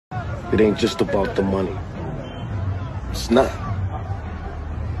It ain't just about the money. It's not.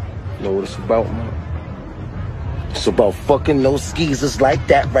 You know what it's about, man? It's about fucking those skeezers like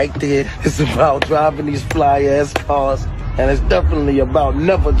that right there. It's about driving these fly-ass cars. And it's definitely about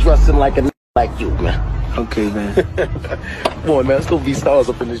never dressing like a like you, man. Okay, man. Come on, man. Let's go be stars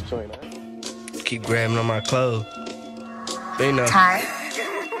up in this joint. Keep grabbing on my clothes. You know. Hi.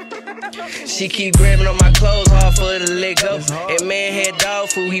 She keep grabbing on my clothes, hard for her to let go. And man had dog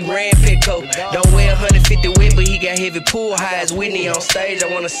food, he ran Pitco. Don't weigh 150 weight, but he got heavy pool highs. Whitney on stage,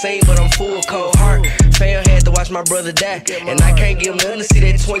 I wanna sing, but I'm full cold heart. Fam had to watch my brother die, and I can't give him nothing to see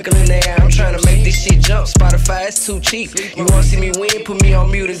that twinkle in their eye. I'm trying to make this shit jump, Spotify is too cheap. You wanna see me win, put me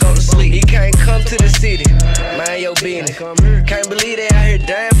on mute and go to sleep. He can't come to the city, mind your business. Can't believe they out here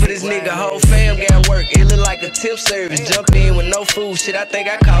dying for this nigga. Whole fam got work, it look like a tip service. Jump in with no food, shit, I think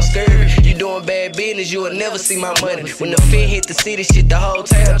I caught scurvy. You doing bad business, you will never see my money. When the fin hit the city, shit, the whole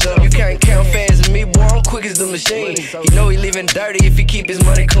town jump. You can't count fast as me, boy, I'm quick as the machine. You know he living dirty if he keep his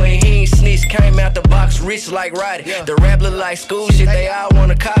money clean. He ain't snitch, came out the box rich like Roddy. The rap look like school shit, they all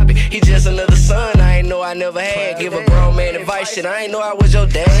wanna copy. He just another son, I ain't know I never had. Give a grown man advice, shit, I ain't know I was your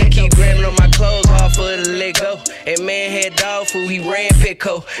dad. She keep grabbing on my clothes, hard for her to let go. And man had dog food, he ran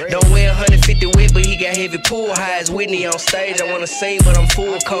Pitco. Don't weigh 150 weight, but he got heavy pool highs. Whitney on stage, I wanna sing, but I'm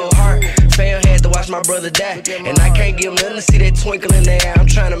full cold heart. Fam had to watch my brother die, and I can't give him nothing to see that twinkle in their eye. I'm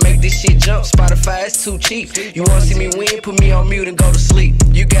trying to make this shit jump, Spotify is too cheap. You wanna see me win, put me on mute and go to sleep.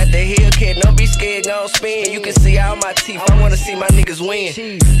 You got the Hellcat, don't be scared, gon' spin. You can see all my teeth, I wanna see my niggas win.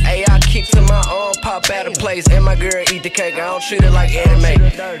 Ayy, I kick to my arm, pop out of place, and my girl eat the cake, I don't treat it like anime.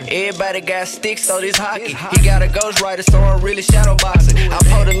 Everybody got sticks, so this hockey. He got a ghostwriter, so I'm really shadow boxing. I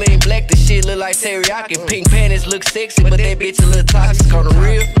pulled a lean black, the shit look like teriyaki. Pink panties look sexy, but that bitch a little toxic. On the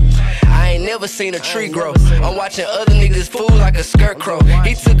real, I ain't never seen a tree grow. I'm watching other niggas fool like a scarecrow.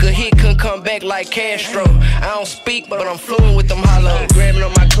 He took a hit, couldn't come back like Castro. I don't speak, but I'm fluent with them hollows. Grabbing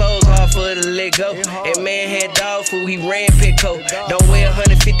on my clothes, hard for her to let go. And man had dog food, he ran Pitco. Don't weigh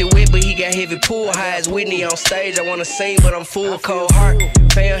 150 weight, but he got heavy pool highs. Whitney on stage, I wanna sing, but I'm full cold heart.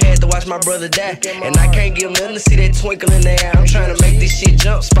 Fam had to watch my brother die, and I can't give him nothing to see that twinkle in their eye. I'm trying to make this shit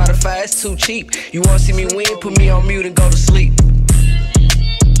jump, Spotify is too cheap. You wanna see me win, put me on mute and go to sleep.